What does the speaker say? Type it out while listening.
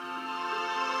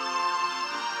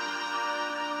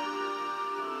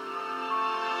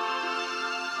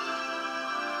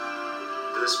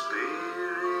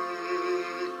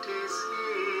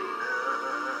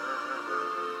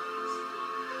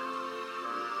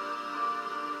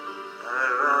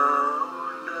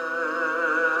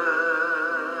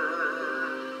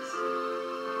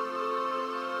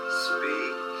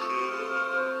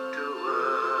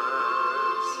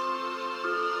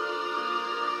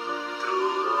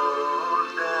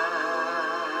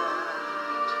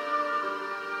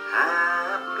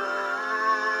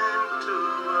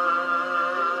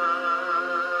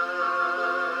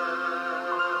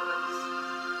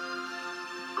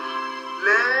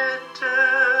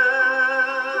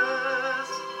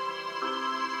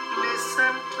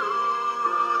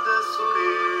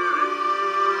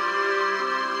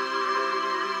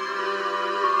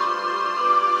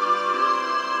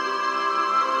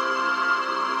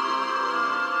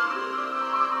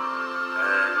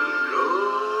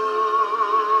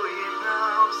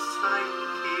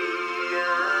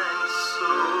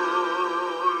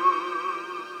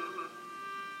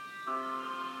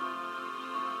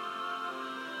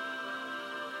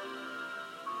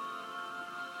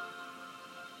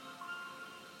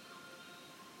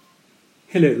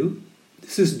Hello,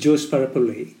 this is Jose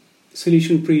Parapole,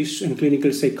 solution priest and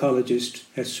clinical psychologist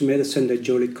at Sumedha Center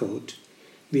Jollycote,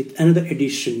 with another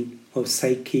edition of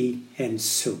Psyche and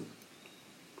So.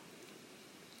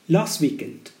 Last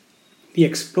weekend, we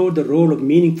explored the role of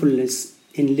meaningfulness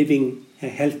in living a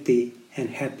healthy and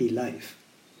happy life.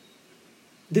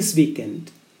 This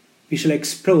weekend, we shall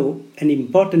explore an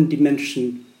important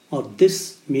dimension of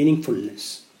this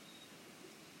meaningfulness,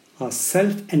 our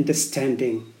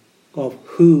self-understanding of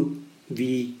who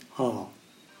we are.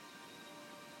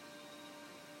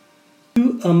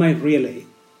 Who am I really?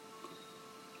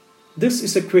 This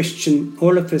is a question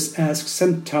all of us ask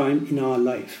sometime in our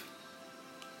life.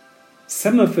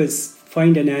 Some of us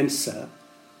find an answer,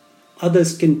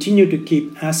 others continue to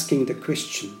keep asking the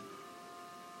question.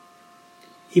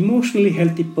 Emotionally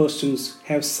healthy persons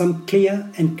have some clear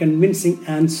and convincing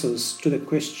answers to the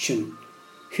question,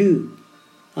 who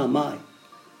am I?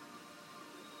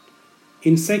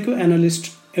 In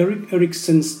psychoanalyst Erik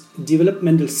Erikson's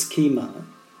developmental schema,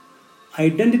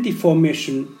 identity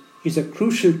formation is a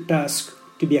crucial task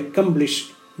to be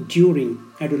accomplished during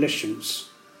adolescence.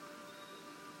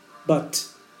 But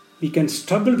we can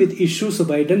struggle with issues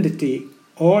of identity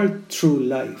all through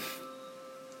life.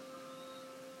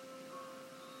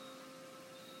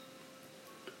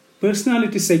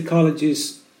 Personality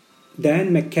psychologist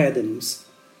Dan McAdams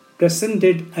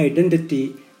presented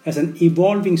identity as an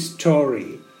evolving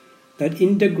story that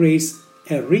integrates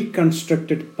a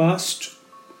reconstructed past,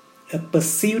 a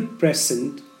perceived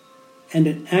present, and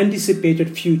an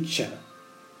anticipated future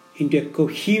into a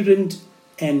coherent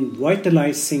and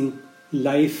vitalizing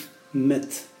life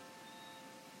myth.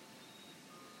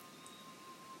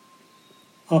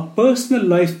 Our personal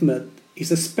life myth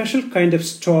is a special kind of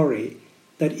story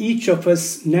that each of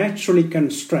us naturally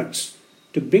constructs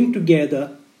to bring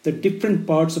together the different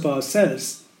parts of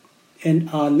ourselves and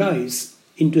our lives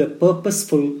into a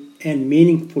purposeful and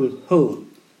meaningful whole.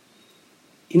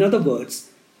 In other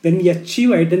words, when we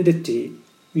achieve identity,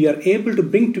 we are able to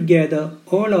bring together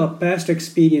all our past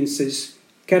experiences,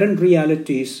 current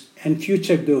realities, and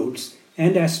future goals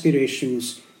and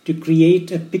aspirations to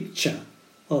create a picture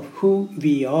of who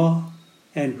we are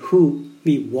and who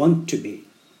we want to be.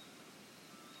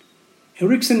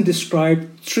 Erikson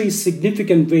described three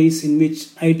significant ways in which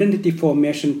identity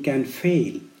formation can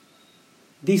fail.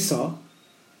 These are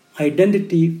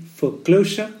identity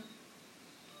foreclosure,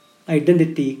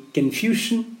 identity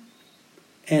confusion,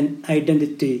 and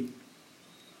negative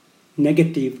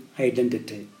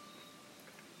identity.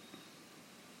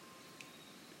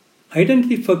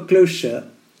 Identity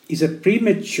foreclosure is a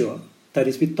premature, that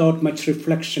is without much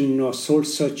reflection or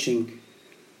soul-searching,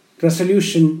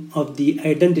 resolution of the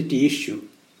identity issue.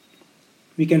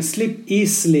 We can slip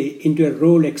easily into a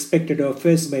role expected of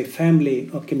us by family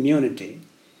or community.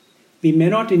 We may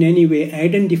not in any way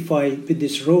identify with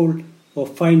this role or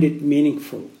find it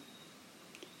meaningful.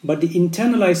 But the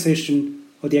internalization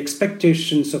of the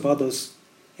expectations of others,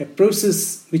 a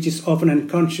process which is often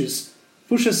unconscious,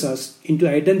 pushes us into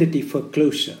identity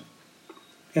foreclosure.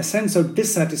 A sense of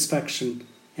dissatisfaction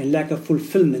and lack of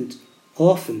fulfillment,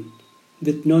 often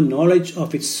with no knowledge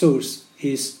of its source,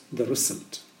 is the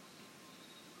result.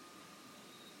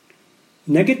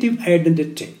 Negative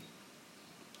identity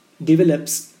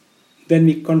develops when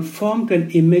we conform to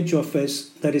an image of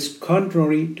us that is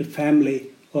contrary to family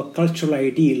or cultural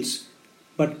ideals,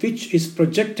 but which is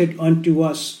projected onto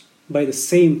us by the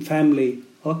same family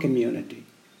or community.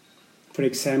 For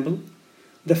example,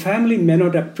 the family may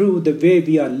not approve the way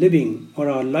we are living or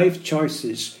our life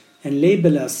choices and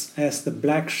label us as the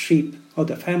black sheep of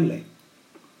the family.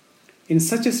 In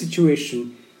such a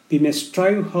situation, we may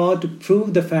strive hard to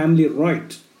prove the family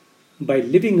right by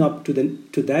living up to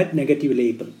that negative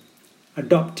label,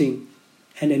 adopting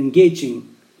and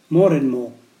engaging more and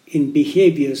more in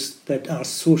behaviors that are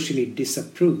socially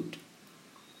disapproved.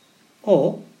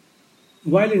 Or,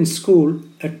 while in school,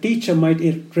 a teacher might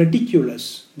ridicule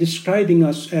us, describing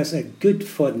us as a good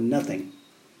for nothing.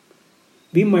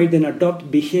 We might then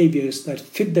adopt behaviors that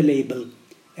fit the label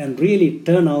and really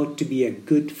turn out to be a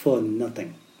good for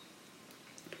nothing.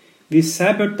 We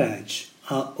sabotage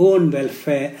our own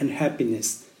welfare and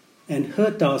happiness and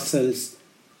hurt ourselves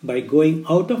by going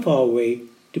out of our way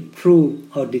to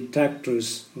prove our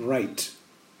detractors right.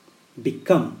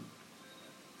 Become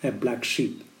a black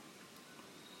sheep.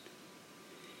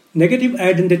 Negative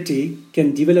identity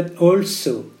can develop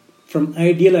also from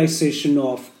idealization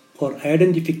of or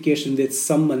identification with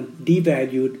someone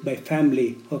devalued by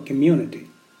family or community,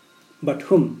 but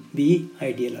whom we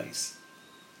idealize.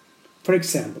 For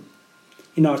example,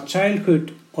 in our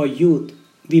childhood or youth,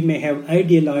 we may have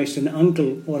idealized an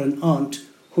uncle or an aunt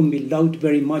whom we loved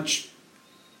very much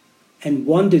and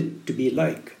wanted to be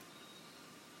like.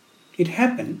 It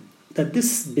happened that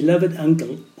this beloved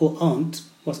uncle or aunt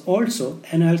was also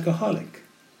an alcoholic.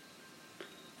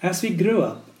 As we grow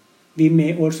up, we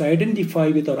may also identify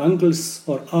with our uncle's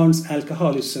or aunt's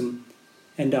alcoholism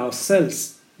and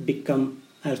ourselves become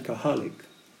alcoholic.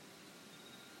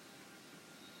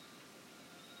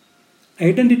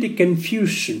 Identity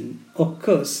confusion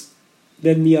occurs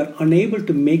when we are unable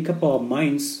to make up our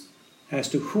minds as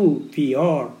to who we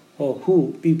are or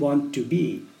who we want to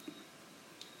be.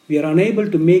 We are unable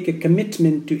to make a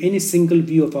commitment to any single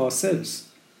view of ourselves.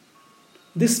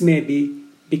 This may be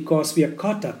because we are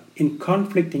caught up in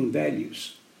conflicting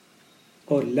values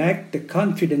or lack the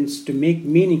confidence to make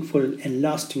meaningful and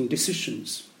lasting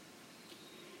decisions.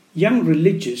 Young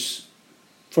religious,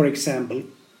 for example,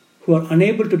 who are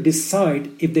unable to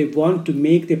decide if they want to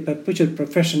make their perpetual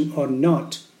profession or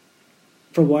not,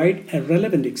 provide a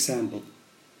relevant example.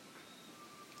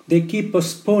 They keep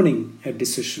postponing a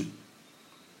decision.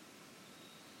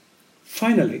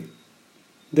 Finally,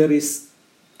 there is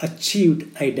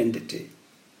achieved identity.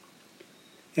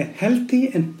 A healthy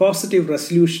and positive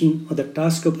resolution of the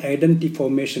task of identity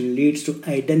formation leads to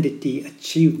identity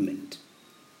achievement.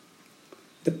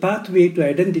 The pathway to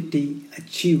identity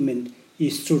achievement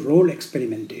is through role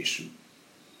experimentation.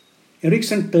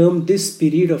 Erikson termed this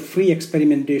period of free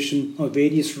experimentation of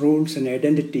various roles and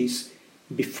identities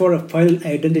before a final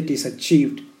identity is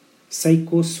achieved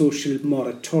psychosocial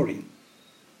moratorium.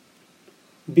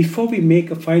 Before we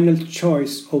make a final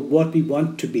choice of what we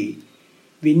want to be,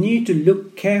 we need to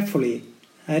look carefully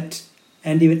at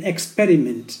and even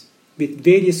experiment with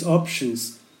various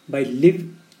options by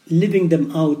living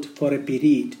them out for a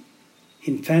period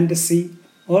in fantasy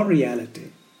or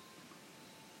reality.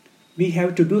 We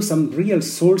have to do some real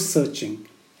soul searching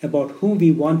about who we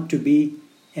want to be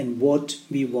and what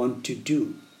we want to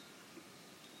do,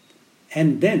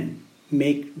 and then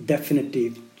make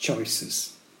definitive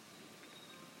choices.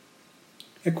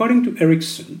 According to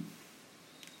Erikson,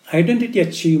 identity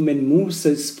achievement moves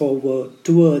us forward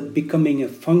toward becoming a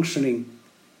functioning,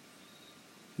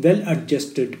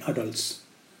 well-adjusted adults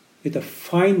with a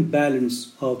fine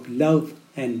balance of love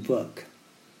and work,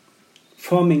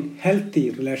 forming healthy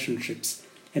relationships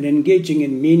and engaging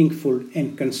in meaningful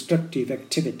and constructive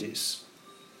activities.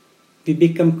 We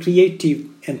become creative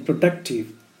and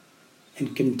productive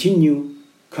and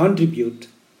contribute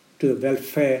to the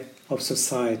welfare of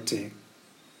society.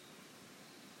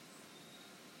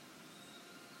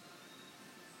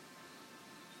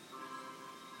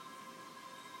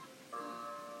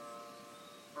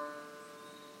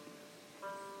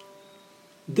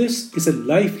 This is a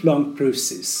lifelong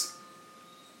process.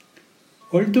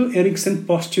 Although Erikson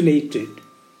postulated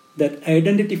that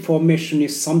identity formation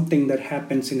is something that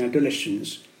happens in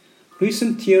adolescence,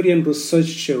 recent theory and research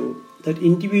show that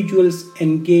individuals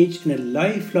engage in a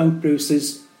lifelong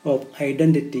process of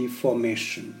identity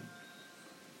formation.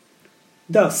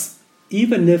 Thus,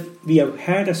 even if we have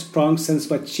had a strong sense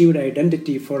of achieved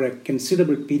identity for a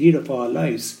considerable period of our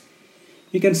lives,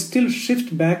 we can still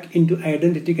shift back into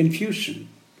identity confusion,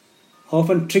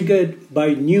 often triggered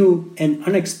by new and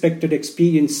unexpected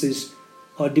experiences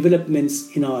or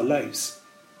developments in our lives.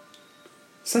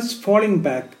 Such falling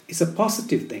back is a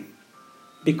positive thing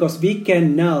because we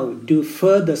can now do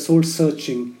further soul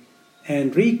searching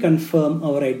and reconfirm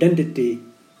our identity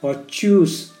or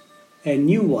choose a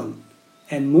new one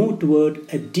and move toward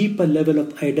a deeper level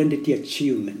of identity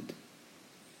achievement.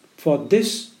 For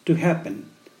this to happen,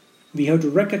 we have to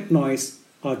recognize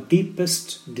our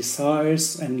deepest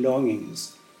desires and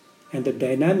longings and the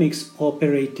dynamics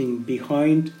operating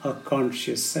behind our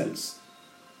conscious selves.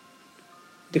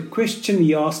 The question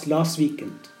we asked last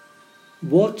weekend,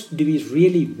 what do we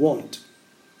really want,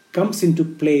 comes into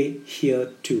play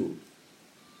here too.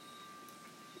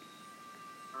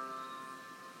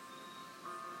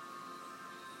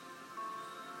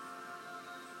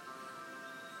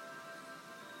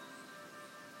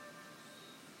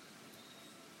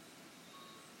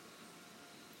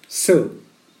 So,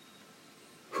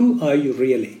 who are you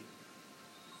really?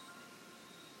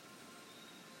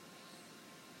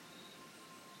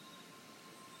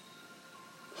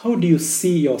 How do you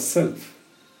see yourself?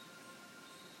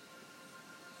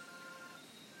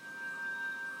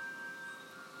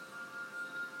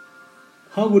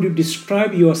 How would you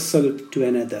describe yourself to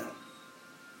another?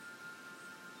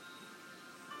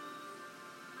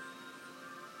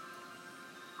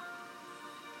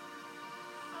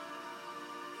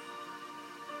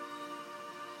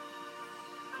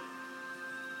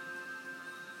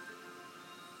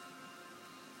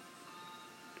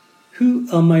 Who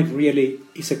am I really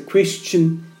is a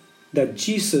question that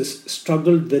Jesus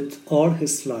struggled with all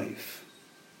his life,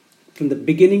 from the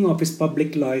beginning of his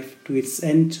public life to its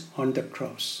end on the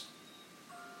cross.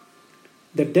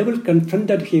 The devil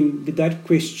confronted him with that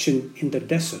question in the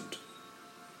desert.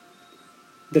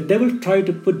 The devil tried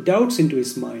to put doubts into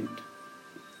his mind.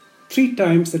 3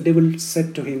 times the devil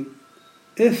said to him,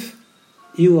 "If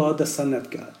you are the Son of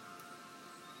God."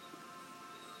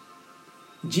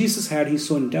 Jesus had his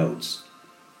own doubts.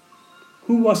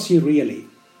 Who was he really?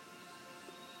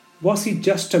 Was he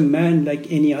just a man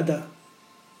like any other?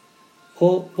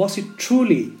 Or was he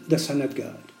truly the Son of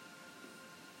God?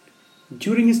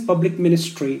 During his public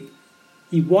ministry,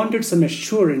 he wanted some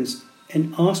assurance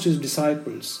and asked his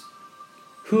disciples,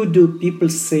 "Who do people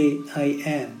say I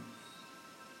am?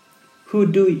 Who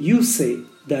do you say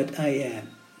that I am?"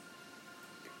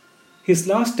 His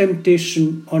last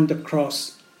temptation on the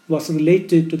cross was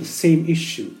related to the same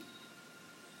issue.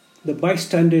 The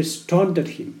bystanders taunted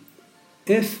him,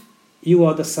 "If you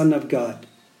are the Son of God,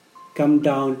 come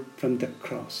down from the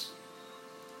cross."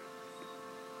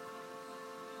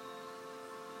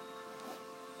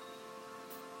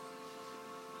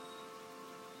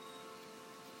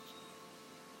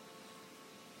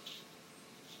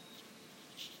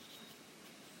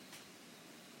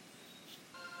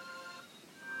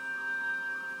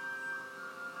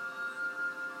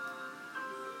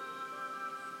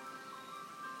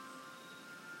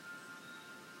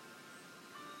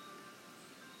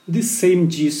 This same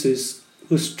Jesus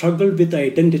who struggled with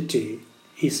identity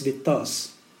is with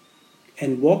us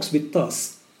and walks with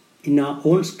us in our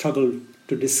own struggle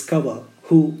to discover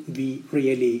who we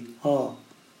really are.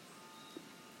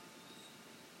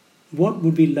 What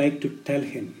would we like to tell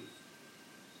him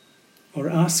or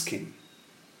ask him?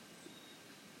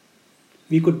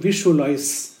 We could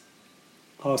visualize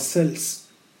ourselves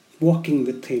walking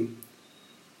with him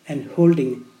and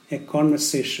holding a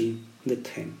conversation with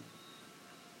him.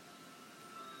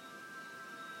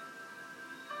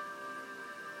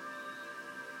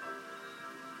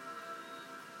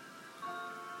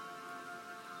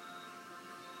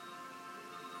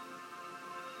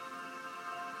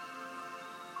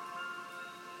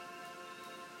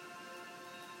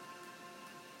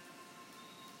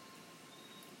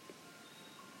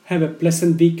 Have a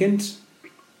pleasant weekend.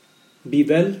 Be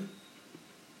well,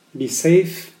 be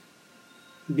safe,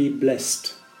 be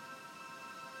blessed.